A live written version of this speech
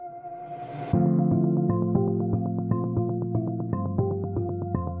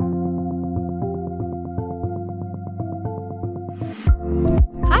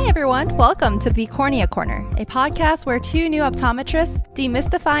everyone, welcome to the Cornea Corner, a podcast where two new optometrists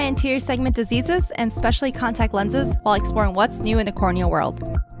demystify anterior segment diseases and specialty contact lenses while exploring what's new in the corneal world.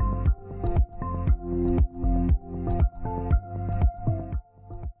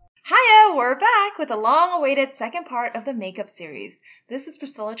 Hiya, we're back with a long-awaited second part of the makeup series. This is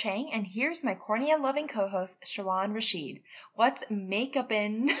Priscilla Chang, and here's my cornea-loving co-host, Shawan Rashid. What's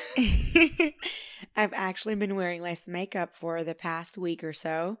makeup-in? I've actually been wearing less makeup for the past week or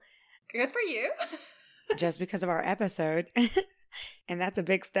so. Good for you. Just because of our episode. And that's a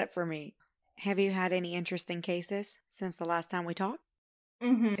big step for me. Have you had any interesting cases since the last time we talked?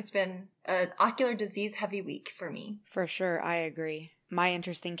 It's been an ocular disease heavy week for me. For sure, I agree. My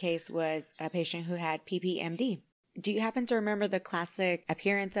interesting case was a patient who had PPMD. Do you happen to remember the classic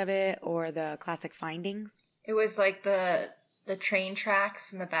appearance of it or the classic findings? It was like the train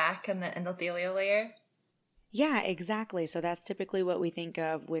tracks in the back and the endothelial layer. Yeah, exactly. So that's typically what we think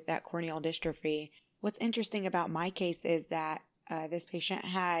of with that corneal dystrophy. What's interesting about my case is that this patient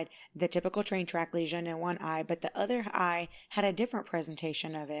had the typical train track lesion in one eye, but the other eye had a different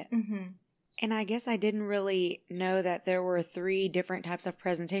presentation of it. And I guess I didn't really know that there were 3 different types of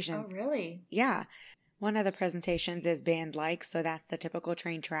presentations. Oh, really? Yeah. One of the presentations is band-like, so that's the typical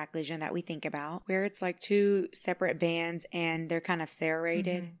train track lesion that we think about, where it's like 2 separate bands and they're kind of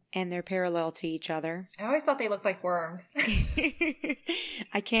serrated and they're parallel to each other. I always thought they looked like worms.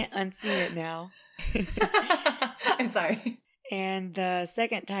 I can't unsee it now. I'm sorry. And the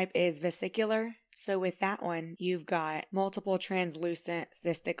second type is vesicular. So with that one, you've got multiple translucent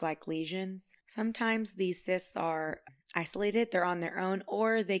cystic-like lesions. Sometimes these cysts are isolated, they're on their own,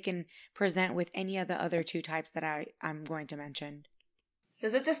 or they can present with any of the other 2 types that I'm going to mention.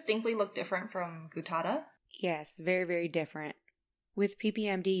 Does it distinctly look different from Gutata? Yes, very, very different. With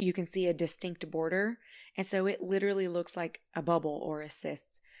PPMD, you can see a distinct border, and so it literally looks like a bubble or a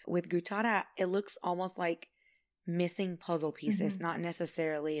cyst. With Gutata, it looks almost like missing puzzle pieces, not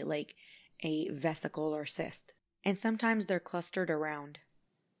necessarily like a vesicle or cyst. And sometimes they're clustered around.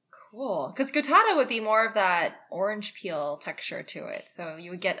 Cool. Because Gutata would be more of that orange peel texture to it. So you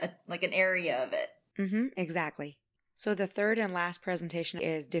would get an area of it. Exactly. So the third and last presentation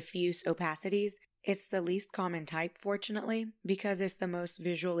is diffuse opacities. It's the least common type, fortunately, because it's the most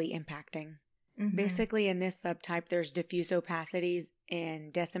visually impacting. Basically, in this subtype, there's diffuse opacities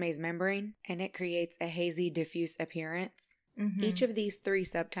in Descemet's membrane, and it creates a hazy diffuse appearance. Each of these 3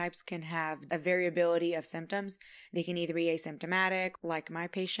 subtypes can have a variability of symptoms. They can either be asymptomatic, like my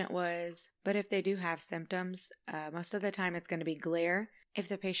patient was, but if they do have symptoms, most of the time it's going to be glare. If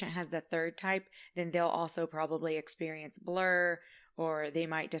the patient has the third type, then they'll also probably experience blur, or they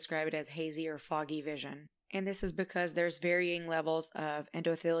might describe it as hazy or foggy vision. And this is because there's varying levels of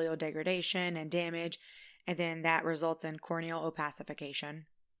endothelial degradation and damage, and then that results in corneal opacification.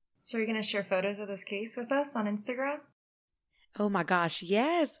 So you're going to share photos of this case with us on Instagram? Oh my gosh,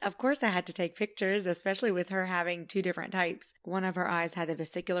 yes. Of course I had to take pictures, especially with her having 2 different types. One of her eyes had the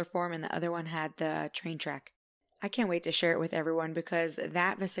vesicular form and the other one had the train track. I can't wait to share it with everyone because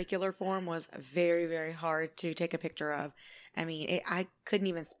that vesicular form was very, very hard to take a picture of. I mean, I couldn't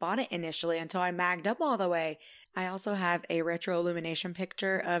even spot it initially until I magged up all the way. I also have a retroillumination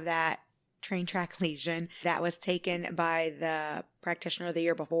picture of that train track lesion that was taken by the practitioner the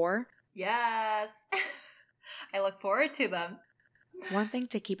year before. Yes. I look forward to them. One thing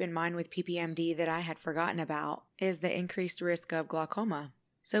to keep in mind with PPMD that I had forgotten about is the increased risk of glaucoma.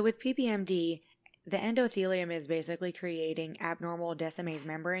 So with PPMD, the endothelium is basically creating abnormal Descemet's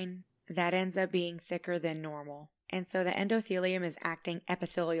membrane that ends up being thicker than normal. And so the endothelium is acting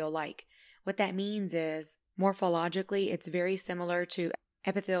epithelial-like. What that means is, morphologically, it's very similar to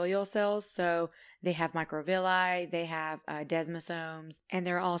epithelial cells. So they have microvilli, they have desmosomes, and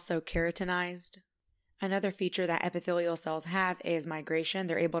they're also keratinized. Another feature that epithelial cells have is migration.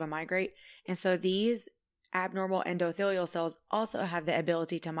 They're able to migrate. And so these abnormal endothelial cells also have the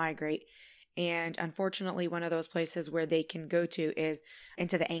ability to migrate. And unfortunately, one of those places where they can go to is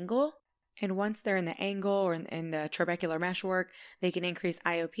into the angle. And once they're in the angle or in the trabecular meshwork, they can increase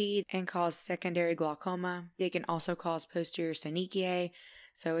IOP and cause secondary glaucoma. They can also cause posterior synechiae.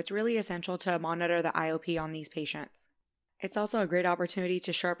 So it's really essential to monitor the IOP on these patients. It's also a great opportunity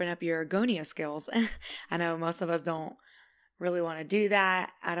to sharpen up your gonio skills. I know most of us don't really want to do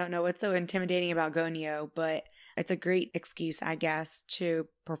that. I don't know what's so intimidating about gonio, but it's a great excuse, I guess, to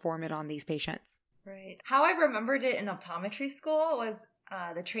perform it on these patients. Right. How I remembered it in optometry school was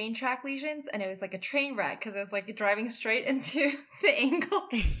the train track lesions, and it was like a train wreck because it was like driving straight into the angle.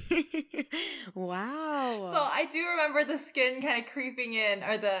 Wow. So I do remember the skin kind of creeping in,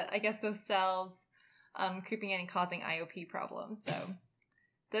 or the cells creeping in and causing IOP problems. So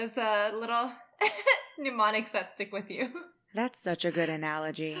Those little mnemonics that stick with you. That's such a good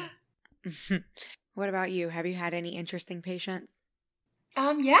analogy. What about you? Have you had any interesting patients?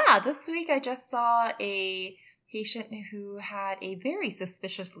 Yeah, this week I just saw a patient who had a very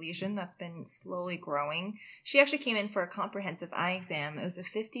suspicious lesion that's been slowly growing. She actually came in for a comprehensive eye exam. It was a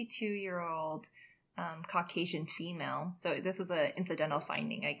 52-year-old Caucasian female. So this was an incidental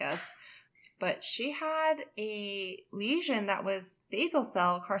finding, I guess. But she had a lesion that was basal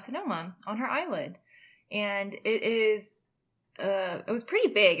cell carcinoma on her eyelid. And it was pretty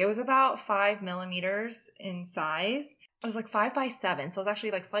big. It was about 5 millimeters in size. It was like 5 by 7, so it was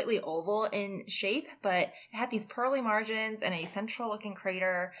actually like slightly oval in shape, but it had these pearly margins and a central looking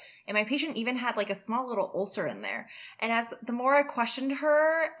crater. And my patient even had like a small little ulcer in there. And as the more I questioned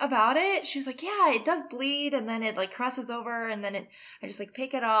her about it, she was like, yeah, it does bleed. And then it like crosses over and then I just like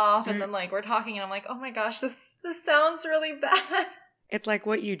pick it off. And then like we're talking and I'm like, oh my gosh, this sounds really bad. It's like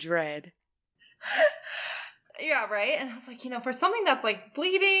what you dread. Yeah, right. And I was like, for something that's like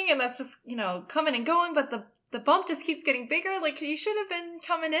bleeding and that's just, coming and going, but the bump just keeps getting bigger. Like, you should have been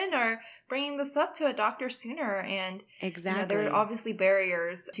coming in or bringing this up to a doctor sooner. And exactly, there are obviously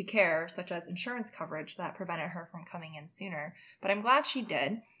barriers to care, such as insurance coverage, that prevented her from coming in sooner. But I'm glad she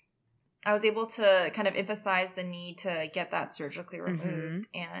did. I was able to kind of emphasize the need to get that surgically removed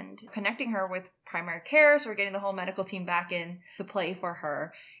and connecting her with primary care. So we're getting the whole medical team back in to play for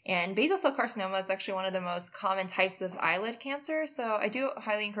her. And basal cell carcinoma is actually one of the most common types of eyelid cancer. So I do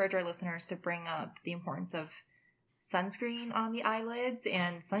highly encourage our listeners to bring up the importance of sunscreen on the eyelids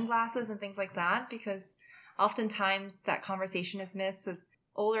and sunglasses and things like that, because oftentimes that conversation is missed as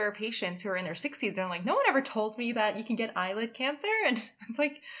older patients who are in their 60s. They're like, no one ever told me that you can get eyelid cancer. And it's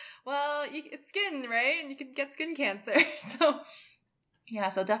like, well, it's skin, right? And you can get skin cancer. So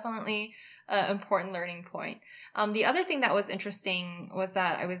definitely an important learning point. The other thing that was interesting was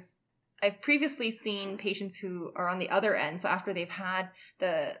that I've previously seen patients who are on the other end. So after they've had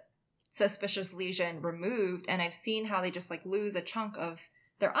the suspicious lesion removed, and I've seen how they just like lose a chunk of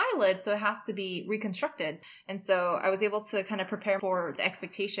their eyelid, so it has to be reconstructed. And so I was able to kind of prepare for the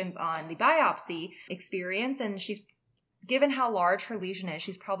expectations on the biopsy experience, and given how large her lesion is,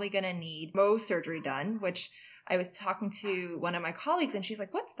 she's probably going to need Mohs surgery done, which I was talking to one of my colleagues and she's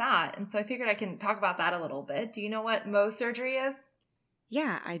like, what's that? And so I figured I can talk about that a little bit. Do you know what Mohs surgery is?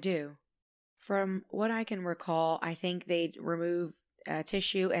 Yeah, I do. From what I can recall, I think they remove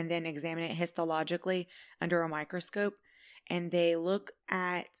tissue and then examine it histologically under a microscope. And they look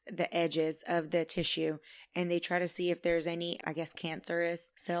at the edges of the tissue and they try to see if there's any, I guess,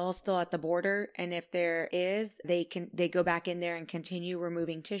 cancerous cells still at the border. And if there is, they go back in there and continue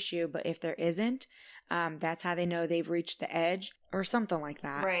removing tissue. But if there isn't, that's how they know they've reached the edge or something like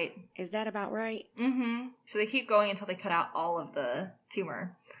that. Right. Is that about right? Mm-hmm. So they keep going until they cut out all of the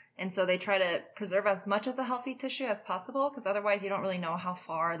tumor. And so they try to preserve as much of the healthy tissue as possible, because otherwise you don't really know how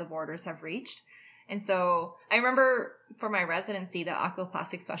far the borders have reached. And so I remember for my residency, the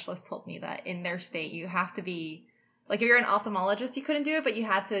oculoplastic specialist told me that in their state, you have to be, like if you're an ophthalmologist, you couldn't do it, but you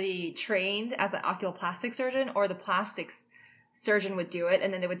had to be trained as an oculoplastic surgeon, or the plastics surgeon would do it.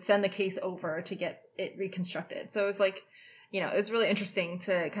 And then they would send the case over to get it reconstructed. So it was like, it was really interesting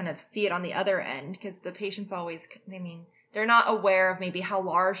to kind of see it on the other end, because the patients always, they're not aware of maybe how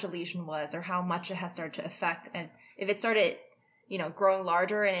large the lesion was or how much it has started to affect. And if it started growing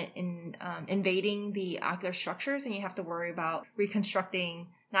larger and invading the ocular structures, and you have to worry about reconstructing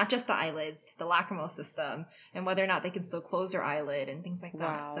not just the eyelids, the lacrimal system, and whether or not they can still close their eyelid and things like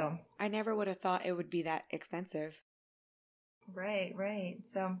that. Wow. So I never would have thought it would be that extensive. Right.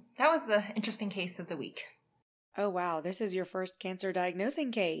 So that was the interesting case of the week. Oh, wow. This is your first cancer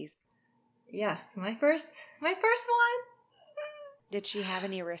diagnosing case. Yes, my first one. Did she have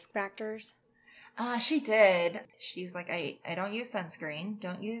any risk factors? She did. She's like, I don't use sunscreen,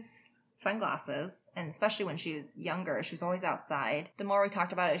 don't use sunglasses, and especially when she was younger, she was always outside. The more we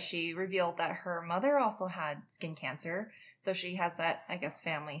talked about it, she revealed that her mother also had skin cancer, so she has that, I guess,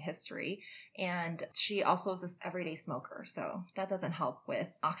 family history, and she also is this everyday smoker, so that doesn't help with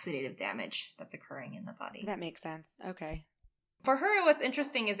oxidative damage that's occurring in the body. That makes sense. Okay. For her, what's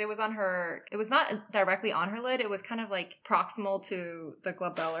interesting is it was not directly on her lid. It was kind of like proximal to the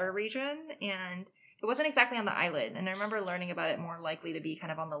glabellar region, and it wasn't exactly on the eyelid. And I remember learning about it more likely to be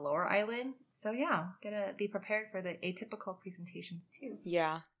kind of on the lower eyelid. So yeah, gotta be prepared for the atypical presentations too.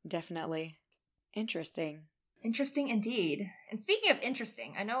 Yeah, definitely. Interesting. Interesting indeed. And speaking of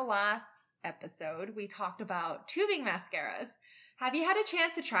interesting, I know last episode we talked about tubing mascaras. Have you had a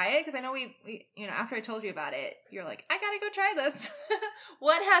chance to try it? Because I know we after I told you about it, you're like, I gotta go try this.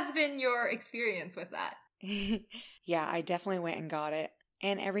 What has been your experience with that? Yeah, I definitely went and got it.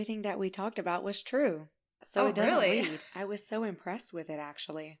 And everything that we talked about was true. So Oh, it doesn't really? bleed. I was so impressed with it,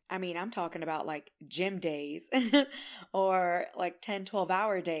 actually. I mean, I'm talking about like gym days or like 10,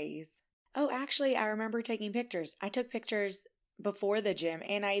 12-hour days. Oh, actually, I remember taking pictures. I took pictures before the gym,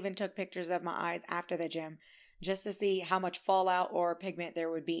 and I even took pictures of my eyes after the gym just to see how much fallout or pigment there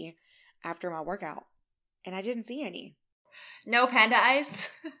would be after my workout. And I didn't see any. No panda eyes?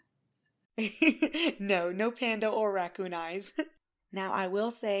 No panda or raccoon eyes. Now, I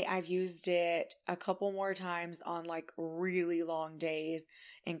will say I've used it a couple more times on like really long days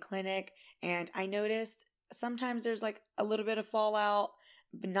in clinic, and I noticed sometimes there's like a little bit of fallout,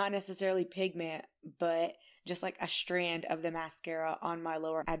 but not necessarily pigment, but just like a strand of the mascara on my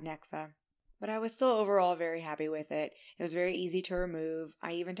lower adnexa. But I was still overall very happy with it. It was very easy to remove.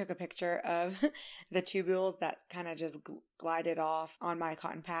 I even took a picture of the tubules that kind of just glided off on my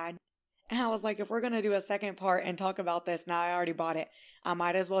cotton pad. And I was like, if we're going to do a second part and talk about this, now I already bought it, I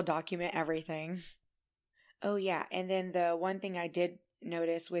might as well document everything. Oh yeah, and then the one thing I did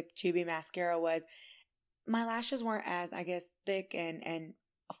notice with tubing mascara was my lashes weren't as, I guess, thick and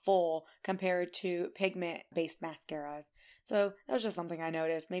full compared to pigment-based mascaras. So that was just something I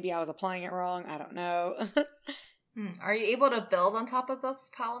noticed. Maybe I was applying it wrong. I don't know. Are you able to build on top of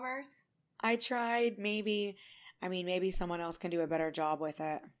those polymers? I tried. Maybe someone else can do a better job with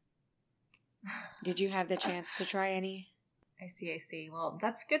it. Did you have the chance to try any? I see. Well,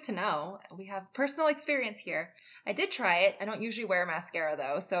 that's good to know. We have personal experience here. I did try it. I don't usually wear mascara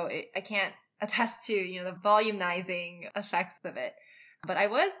though, so I can't attest to, the volumizing effects of it. But I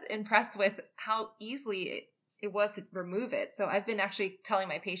was impressed with how easily it was to remove it. So I've been actually telling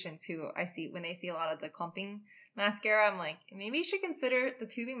my patients who I see when they see a lot of the clumping mascara, I'm like, maybe you should consider the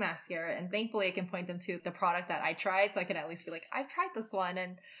tubing mascara. And thankfully I can point them to the product that I tried, so I can at least be like, I've tried this one,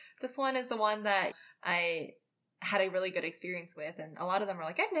 and this one is the one that I had a really good experience with. And a lot of them are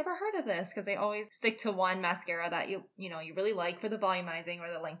like, I've never heard of this, because they always stick to one mascara that you really like for the volumizing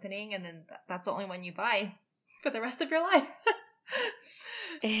or the lengthening, and then that's the only one you buy for the rest of your life.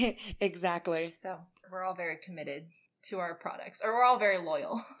 Exactly. So we're all very committed to our products, or we're all very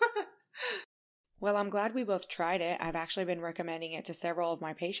loyal. Well, I'm glad we both tried it. I've actually been recommending it to several of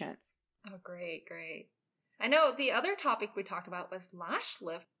my patients. Oh, great. I know the other topic we talked about was lash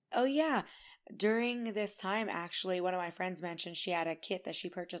lift. Oh, yeah. During this time, actually, one of my friends mentioned she had a kit that she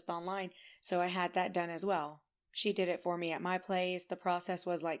purchased online, so I had that done as well. She did it for me at my place. The process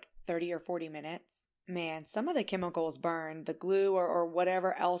was like 30 or 40 minutes. Man, some of the chemicals burned. The glue or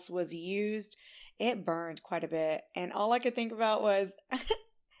whatever else was used, it burned quite a bit. And all I could think about was,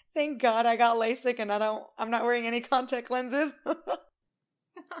 thank God I got LASIK and I'm not wearing any contact lenses.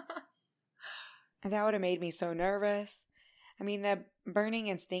 That would have made me so nervous. I mean, the burning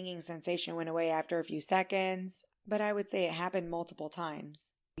and stinging sensation went away after a few seconds, but I would say it happened multiple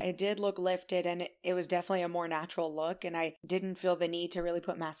times. It did look lifted, and it was definitely a more natural look, and I didn't feel the need to really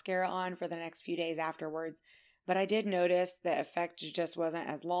put mascara on for the next few days afterwards. But I did notice the effect just wasn't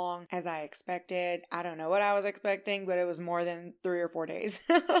as long as I expected. I don't know what I was expecting, but it was more than 3 or 4 days.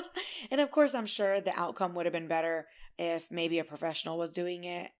 And of course, I'm sure the outcome would have been better if maybe a professional was doing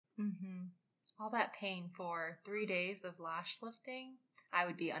it. Mm-hmm. All that pain for 3 days of lash lifting, I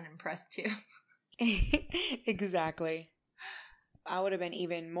would be unimpressed too. Exactly. I would have been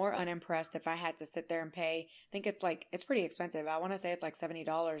even more unimpressed if I had to sit there and pay. I think it's pretty expensive. I want to say it's like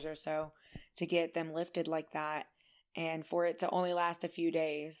 $70 or so to get them lifted like that, and for it to only last a few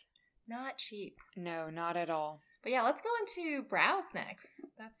days. Not cheap. No, not at all. But yeah, let's go into brows next.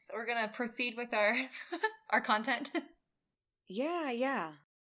 We're gonna proceed with our our content. Yeah.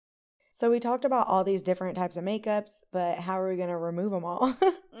 So we talked about all these different types of makeups, but how are we going to remove them all?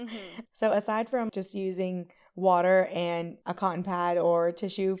 So aside from just using water and a cotton pad or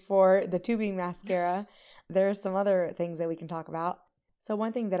tissue for the tubing mascara, there's some other things that we can talk about. So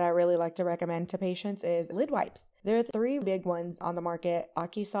one thing that I really like to recommend to patients is lid wipes. There are 3 big ones on the market: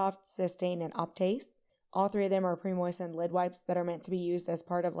 OcuSoft, Systane, and Optase. All 3 of them are pre-moistened lid wipes that are meant to be used as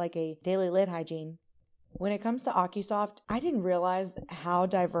part of like a daily lid hygiene. When it comes to OcuSoft, I didn't realize how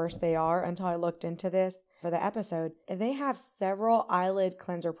diverse they are until I looked into this for the episode. They have several eyelid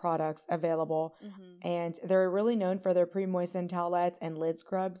cleanser products available, and they're really known for their pre-moistened towelettes and lid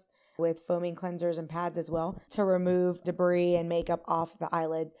scrubs with foaming cleansers and pads as well to remove debris and makeup off the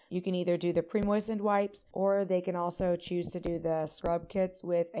eyelids. You can either do the pre-moistened wipes, or they can also choose to do the scrub kits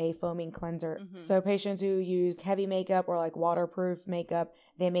with a foaming cleanser. So patients who use heavy makeup or like waterproof makeup,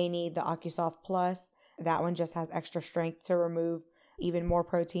 they may need the OcuSoft Plus. That one just has extra strength to remove even more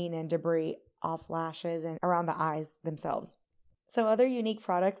protein and debris off lashes and around the eyes themselves. So other unique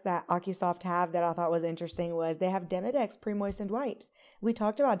products that OcuSoft have that I thought was interesting was they have Demodex pre-moistened wipes. We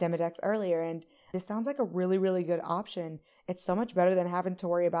talked about Demodex earlier, and this sounds like a really, really good option. It's so much better than having to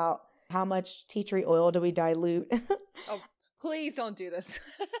worry about how much tea tree oil do we dilute. Oh, please don't do this.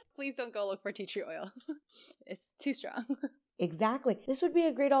 Please don't go look for tea tree oil. It's too strong. Exactly. This would be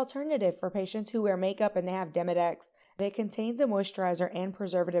a great alternative for patients who wear makeup and they have Demodex. It contains a moisturizer and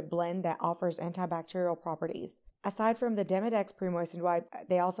preservative blend that offers antibacterial properties. Aside from the Demodex pre-moistened wipe,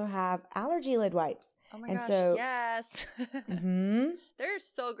 they also have allergy lid wipes. Oh my And gosh, so- yes. Mm-hmm. They're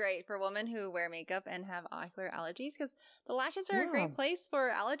so great for women who wear makeup and have ocular allergies because the lashes are a Yeah. great place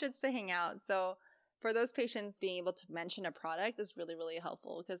for allergens to hang out. So for those patients, being able to mention a product is really, really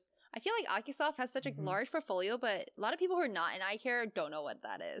helpful because I feel like OcuSoft has such a Mhm. large portfolio, but a lot of people who are not in eye care don't know what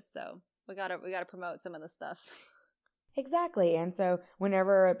that is. So we gotta promote some of the stuff. Exactly. And so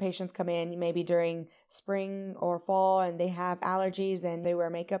whenever patients come in, maybe during spring or fall, and they have allergies and they wear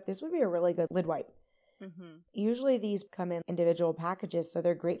makeup, this would be a really good lid wipe. Mm-hmm. Usually these come in individual packages, so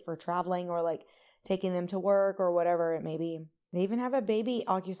they're great for traveling or like taking them to work or whatever it may be. They even have a baby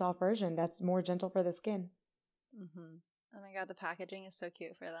OcuSoft version that's more gentle for the skin. Mm-hmm. Oh my god, the packaging is so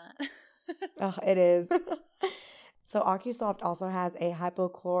cute for that. Oh, it is. So OcuSoft also has a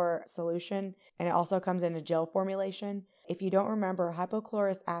hypochlor solution, and it also comes in a gel formulation. If you don't remember,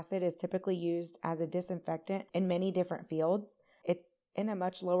 hypochlorous acid is typically used as a disinfectant in many different fields. It's in a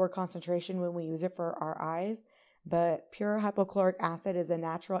much lower concentration when we use it for our eyes, but pure hypochloric acid is a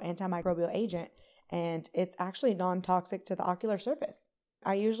natural antimicrobial agent, and it's actually non-toxic to the ocular surface.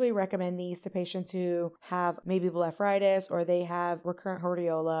 I usually recommend these to patients who have maybe blepharitis or they have recurrent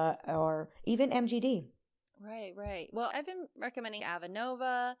hordeola or even MGD. Right. Well, I've been recommending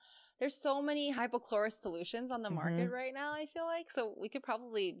Avenova. There's so many hypochlorous solutions on the market right now, I feel like. So we could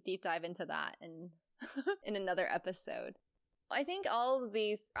probably deep dive into that in another episode. I think all of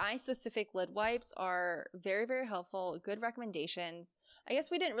these eye-specific lid wipes are very, very helpful. Good recommendations. I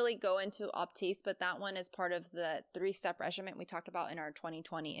guess we didn't really go into Optase, but that one is part of the 3-step regimen we talked about in our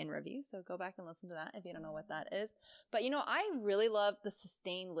 2020 in review. So go back and listen to that if you don't know what that is. But I really love the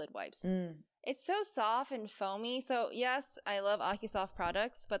Sustain lid wipes. It's so soft and foamy. So yes, I love OcuSoft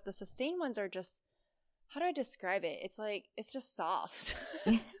products, but the Sustain ones are just, how do I describe it? It's just soft.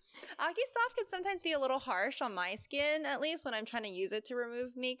 OcuSoft can sometimes be a little harsh on my skin, at least when I'm trying to use it to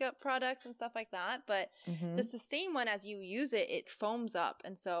remove makeup products and stuff like that. But the Sustain one, as you use it, it foams up.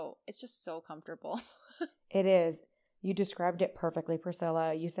 And so it's just so comfortable. It is. You described it perfectly,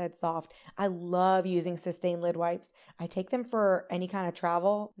 Priscilla. You said soft. I love using Sustain lid wipes. I take them for any kind of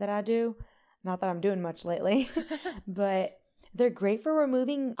travel that I do. Not that I'm doing much lately, but they're great for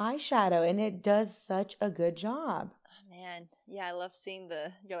removing eyeshadow, and it does such a good job. Oh, man. Yeah, I love seeing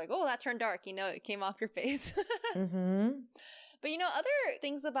you're like, oh, that turned dark. It came off your face. But other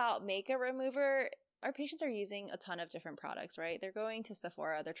things about makeup remover, our patients are using a ton of different products, right? They're going to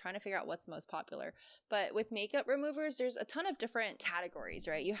Sephora. They're trying to figure out what's most popular. But with makeup removers, there's a ton of different categories,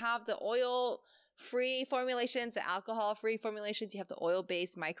 right? You have the oil-free formulations, the alcohol-free formulations. You have the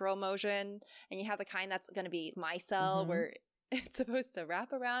oil-based microemulsion, and you have the kind that's going to be micelle, where it's supposed to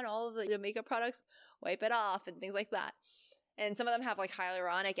wrap around all of the makeup products, wipe it off, and things like that. And some of them have like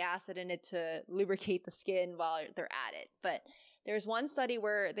hyaluronic acid in it to lubricate the skin while they're at it. But there's one study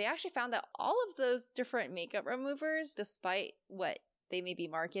where they actually found that all of those different makeup removers, despite what they may be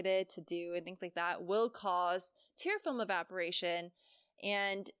marketed to do and things like that, will cause tear film evaporation.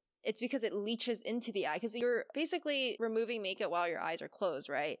 And it's because it leaches into the eye, because you're basically removing makeup while your eyes are closed,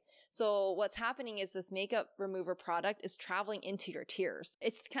 right? So what's happening is this makeup remover product is traveling into your tears.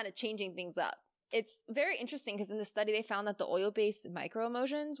 It's kind of changing things up. It's very interesting because in the study, they found that the oil-based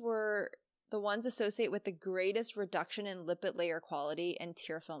microemulsions were the ones associated with the greatest reduction in lipid layer quality and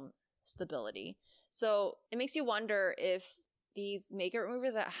tear film stability. So it makes you wonder if these makeup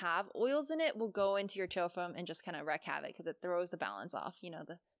removers that have oils in it will go into your tear film and just kind of wreak havoc because it throws the balance off,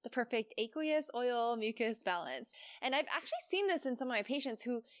 the perfect aqueous oil mucus balance. And I've actually seen this in some of my patients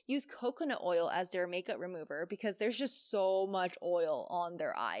who use coconut oil as their makeup remover because there's just so much oil on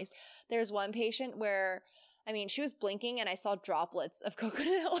their eyes. There's one patient where, she was blinking and I saw droplets of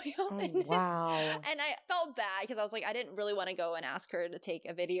coconut oil. Oh, wow. And I felt bad because I was like, I didn't really want to go and ask her to take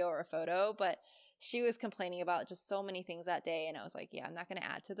a video or a photo, but she was complaining about just so many things that day. And I was like, yeah, I'm not going to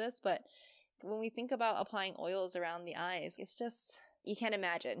add to this. But when we think about applying oils around the eyes, it's just, you can't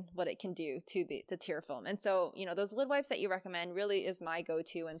imagine what it can do to the tear film. And so, those lid wipes that you recommend really is my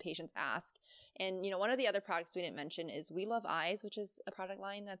go-to when patients ask. And, one of the other products we didn't mention is We Love Eyes, which is a product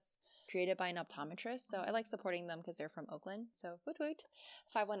line that's created by an optometrist. So I like supporting them because they're from Oakland. So woot woot,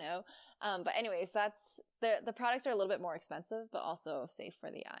 510. But anyways, that's the products are a little bit more expensive, but also safe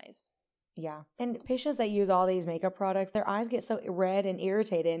for the eyes. Yeah. And patients that use all these makeup products, their eyes get so red and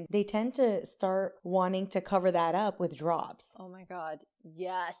irritated. And they tend to start wanting to cover that up with drops. Oh my God.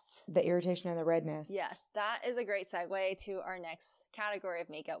 Yes. The irritation and the redness. Yes. That is a great segue to our next category of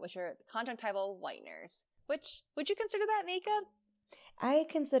makeup, which are conjunctival whiteners. Which, would you consider that makeup? I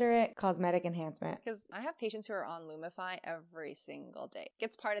consider it cosmetic enhancement. Because I have patients who are on Lumify every single day.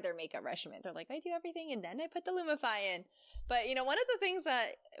 It's part of their makeup regimen. They're like, I do everything and then I put the Lumify in. But, one of the things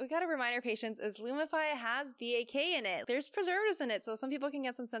that we got to remind our patients is Lumify has BAK in it. There's preservatives in it. So some people can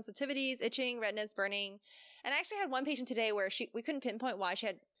get some sensitivities, itching, redness, burning. And I actually had one patient today where we couldn't pinpoint why she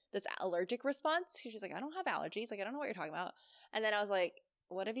had this allergic response. She's like, I don't have allergies. Like, I don't know what you're talking about. And then I was like,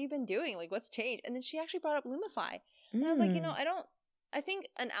 what have you been doing? Like, what's changed? And then she actually brought up Lumify. And I was like, I think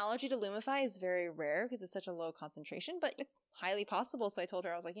an allergy to Lumify is very rare because it's such a low concentration, but it's highly possible. So I told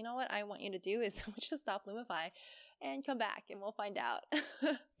her, I was like, what I want you to do is I want you to stop Lumify and come back and we'll find out.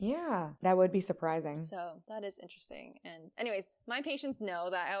 Yeah, that would be surprising. So that is interesting. And anyways, my patients know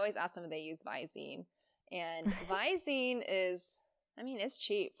that I always ask them if they use Visine. And Visine is, it's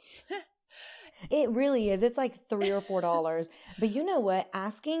cheap. It really is. It's like $3 or $4. But you know what?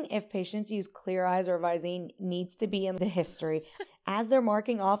 Asking if patients use Clear Eyes or Visine needs to be in the history. As they're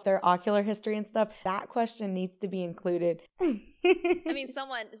marking off their ocular history and stuff, that question needs to be included.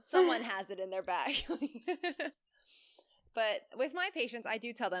 Someone has it in their bag. But with my patients, I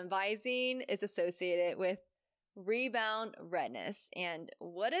do tell them Visine is associated with rebound redness. And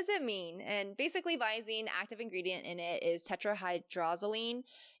what does it mean? And basically Visine, active ingredient in it is tetrahydrozoline,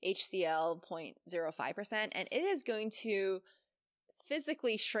 HCl 0.05%, and it is going to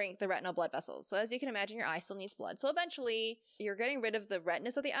physically shrink the retinal blood vessels. So as you can imagine, your eye still needs blood. So eventually you're getting rid of the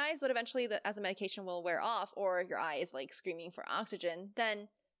redness of the eyes, but eventually as the medication will wear off or your eye is like screaming for oxygen, then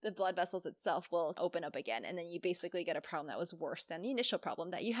the blood vessels itself will open up again. And then you basically get a problem that was worse than the initial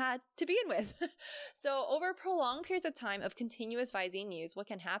problem that you had to begin with. So over prolonged periods of time of continuous Visine use, what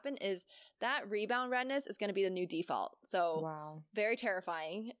can happen is that rebound redness is going to be the new default. So wow. Very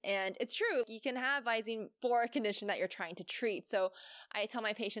terrifying. And it's true. You can have Visine for a condition that you're trying to treat. So I tell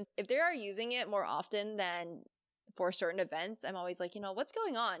my patients, if they are using it more often than for certain events, I'm always like, what's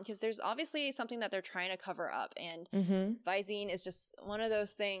going on? Because there's obviously something that they're trying to cover up. And Visine is just one of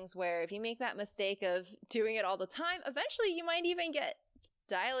those things where if you make that mistake of doing it all the time, eventually you might even get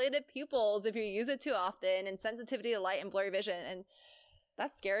dilated pupils if you use it too often and sensitivity to light and blurry vision. And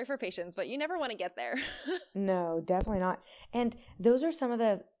that's scary for patients, but you never want to get there. No, definitely not. And those are some of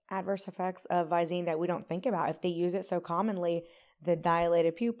the adverse effects of Visine that we don't think about. If they use it so commonly, the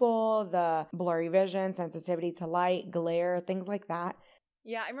dilated pupil, the blurry vision, sensitivity to light, glare, things like that.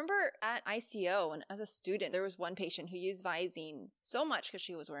 Yeah, I remember at ICO and as a student, there was one patient who used Visine so much because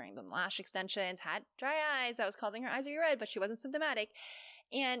she was wearing them lash extensions, had dry eyes that was causing her eyes to be red, but she wasn't symptomatic.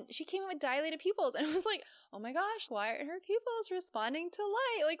 And she came in with dilated pupils and it was like, oh my gosh, why are her pupils responding to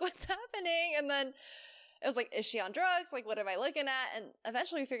light? Like, what's happening? And then it was like, is she on drugs? Like, what am I looking at? And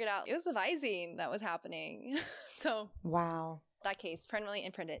eventually we figured out it was the Visine that was happening. So wow. That case permanently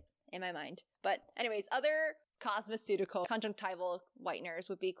imprinted in my mind. But anyways, other cosmeceutical conjunctival whiteners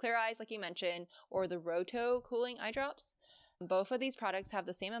would be Clear Eyes, like you mentioned, or the Roto cooling eye drops. Both of these products have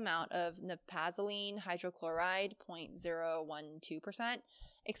the same amount of napazoline hydrochloride, 0.012%,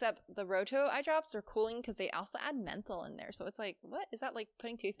 except the Roto eye drops are cooling because they also add menthol in there. So it's like, what? Is that like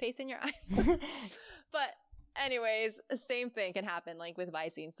putting toothpaste in your eye? But anyways, the same thing can happen like with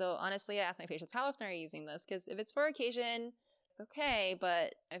Visine. So honestly, I ask my patients, how often are you using this? Because if it's for occasion, it's okay.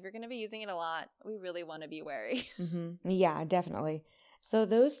 But if you're going to be using it a lot, we really want to be wary. Yeah, definitely. So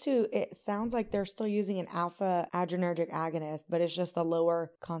those two, it sounds like they're still using an alpha adrenergic agonist, but it's just a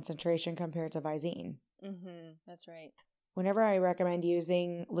lower concentration compared to Visine. That's right. Whenever I recommend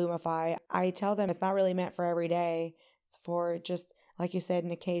using Lumify, I tell them it's not really meant for every day. It's for just, like you said,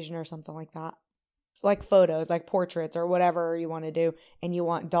 an occasion or something like that. Like photos, like portraits or whatever you want to do, and you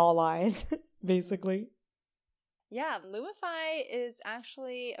want doll eyes, basically. Yeah, Lumify is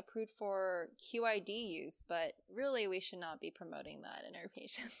actually approved for QID use, but really we should not be promoting that in our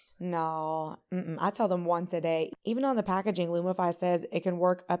patients. No, I tell them once a day. Even on the packaging, Lumify says it can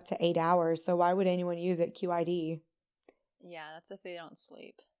work up to 8 hours, so why would anyone use it QID? Yeah, that's if they don't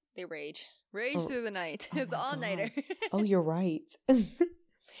sleep. They rage through the night. It's all-nighter. Oh, you're right.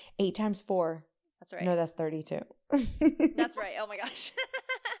 8 times 4. That's right. No, that's 32. That's right. Oh my gosh.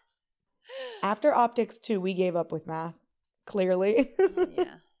 After Optics 2, we gave up with math. Clearly.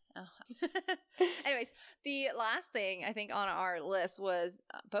 Yeah. Oh. Anyways, the last thing I think on our list was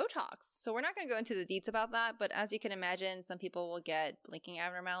Botox. So we're not going to go into the deets about that, but as you can imagine, some people will get blinking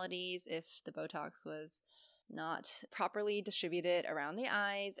abnormalities if the Botox was not properly distributed around the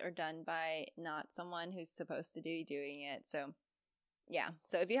eyes or done by not someone who's supposed to be doing it. So yeah.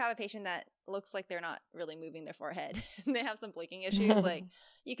 So if you have a patient that looks like they're not really moving their forehead and they have some blinking issues, like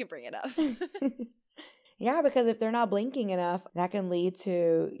you can bring it up. Yeah, because if they're not blinking enough, that can lead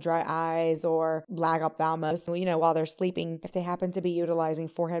to dry eyes or lag ophthalmos. While they're sleeping, if they happen to be utilizing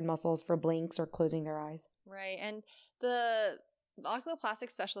forehead muscles for blinks or closing their eyes. Right. And the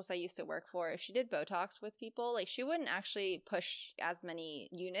oculoplastic specialist I used to work for, if she did Botox with people, like she wouldn't actually push as many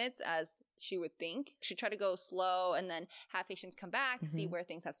units as she would think. She'd try to go slow and then have patients come back, see where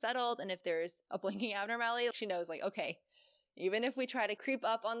things have settled. And if there's a blinking abnormality, she knows like, okay, even if we try to creep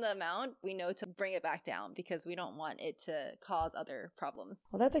up on the amount, we know to bring it back down because we don't want it to cause other problems.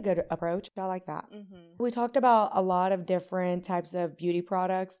 Well, that's a good approach. I like that. We talked about a lot of different types of beauty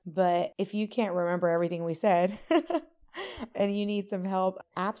products, but if you can't remember everything we said and you need some help,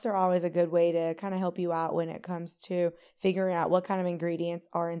 apps are always a good way to kind of help you out when it comes to figuring out what kind of ingredients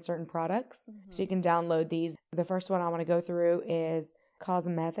are in certain products. So you can download these. The first one I want to go through is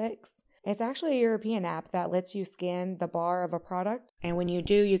Cosmetics. It's actually a European app that lets you scan the bar of a product. And when you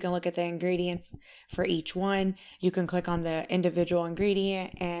do, you can look at the ingredients for each one. You can click on the individual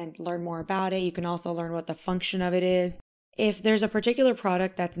ingredient and learn more about it. You can also learn what the function of it is. If there's a particular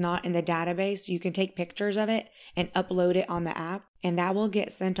product that's not in the database, you can take pictures of it and upload it on the app. And that will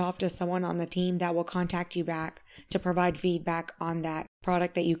get sent off to someone on the team that will contact you back to provide feedback on that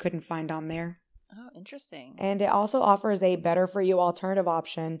product that you couldn't find on there. Oh, interesting. And it also offers a better for you alternative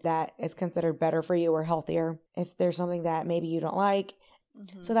option that is considered better for you or healthier if there's something that maybe you don't like.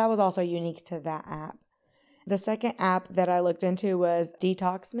 So that was also unique to that app. The second app that I looked into was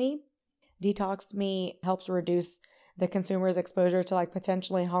Detox Me. Detox Me helps reduce the consumer's exposure to like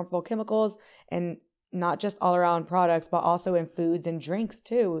potentially harmful chemicals, and not just all around products, but also in foods and drinks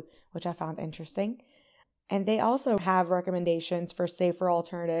too, which I found interesting. And they also have recommendations for safer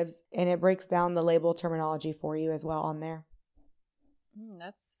alternatives, and it breaks down the label terminology for you as well on there.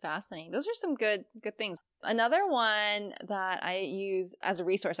 That's fascinating. Those are some good things. Another one that I use as a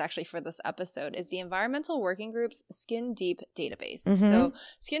resource actually for this episode is the Environmental Working Group's Skin Deep database. So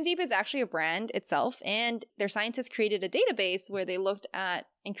Skin Deep is actually a brand itself, and their scientists created a database where they looked at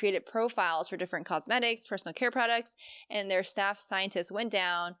and created profiles for different cosmetics, personal care products, and their staff scientists went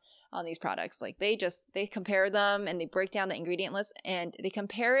down on these products. Like they compare them and they break down the ingredient list and they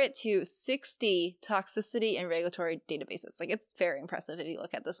compare it to 60 toxicity and regulatory databases. Like it's very impressive if you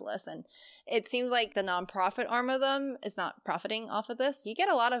look at this list. And it seems like the nonprofit arm of them is not profiting off of this. You get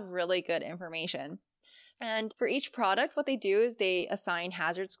a lot of really good information. And for each product, what they do is they assign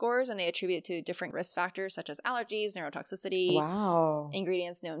hazard scores and they attribute it to different risk factors such as allergies, neurotoxicity,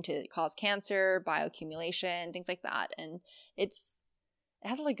 ingredients known to cause cancer, bioaccumulation, things like that. And it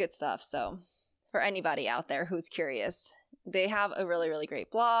has a lot of good stuff. So for anybody out there who's curious, they have a really, really great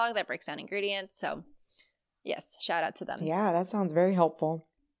blog that breaks down ingredients. So yes, shout out to them. Yeah, that sounds very helpful.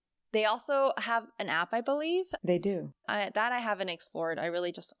 They also have an app, I believe. They do. That I haven't explored. I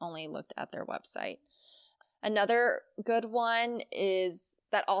really just only looked at their website. Another good one is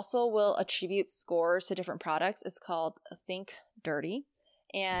that also will attribute scores to different products. It's called Think Dirty.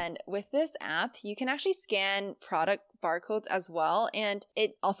 And with this app, you can actually scan product barcodes as well. And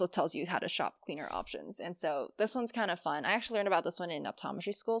it also tells you how to shop cleaner options. And so this one's kind of fun. I actually learned about this one in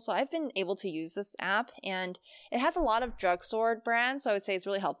optometry school. So I've been able to use this app, and it has a lot of drugstore brands. So I would say it's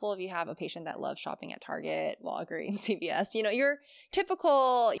really helpful if you have a patient that loves shopping at Target, Walgreens, CVS, your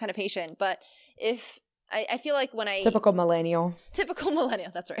typical kind of patient. But if I feel like when Typical millennial,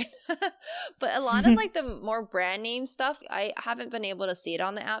 that's right. But a lot of like the more brand name stuff, I haven't been able to see it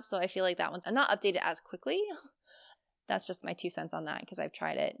on the app. So I feel like that one's not updated as quickly. That's just my 2 cents on that because I've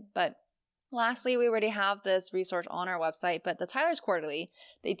tried it. But lastly, we already have this resource on our website, but the Tyler's Quarterly,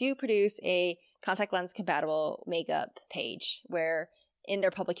 they do produce a contact lens compatible makeup page where in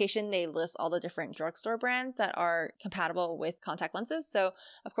their publication, they list all the different drugstore brands that are compatible with contact lenses. So,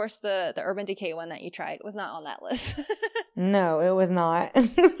 of course, the Urban Decay one that you tried was not on that list. No, it was not.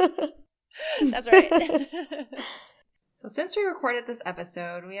 That's right. So since we recorded this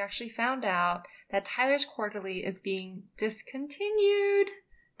episode, we actually found out that Tyler's Quarterly is being discontinued.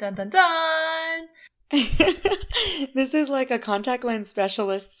 Dun, dun, dun. This is like a contact lens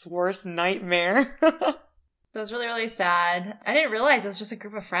specialist's worst nightmare. That was really, really sad. I didn't realize it was just a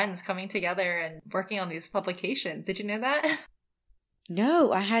group of friends coming together and working on these publications. Did you know that?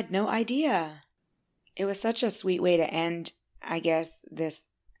 No, I had no idea. It was such a sweet way to end, I guess, this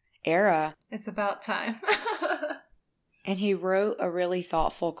era. It's about time. And he wrote a really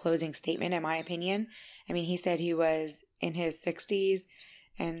thoughtful closing statement, in my opinion. I mean, he said he was in his 60s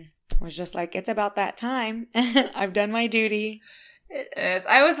and was just like, it's about that time. I've done my duty. It is.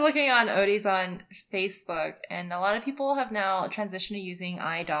 I was looking on Odie's on Facebook, and a lot of people have now transitioned to using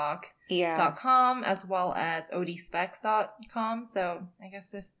iDoc.com as well as odiespecs.com. So I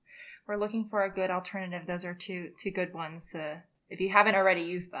guess if we're looking for a good alternative, those are two good ones. If you haven't already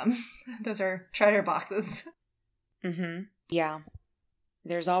used them, those are treasure boxes. Mm-hmm. Yeah.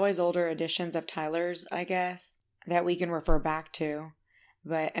 There's always older editions of Tyler's, I guess, that we can refer back to.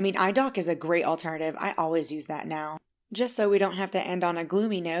 But, I mean, iDoc is a great alternative. I always use that now. Just so we don't have to end on a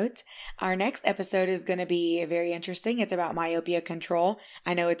gloomy note, our next episode is going to be very interesting. It's about myopia control.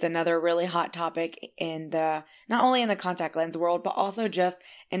 I know it's another really hot topic in not only in the contact lens world, but also just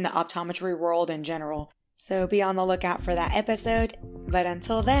in the optometry world in general. So be on the lookout for that episode. But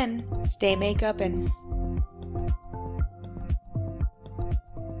until then, stay makeup and...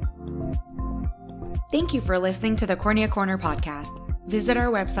 Thank you for listening to the Cornea Corner podcast. Visit our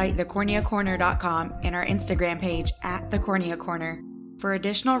website, thecorneacorner.com, and our Instagram page, @thecorneacorner, for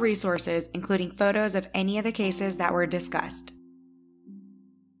additional resources, including photos of any of the cases that were discussed.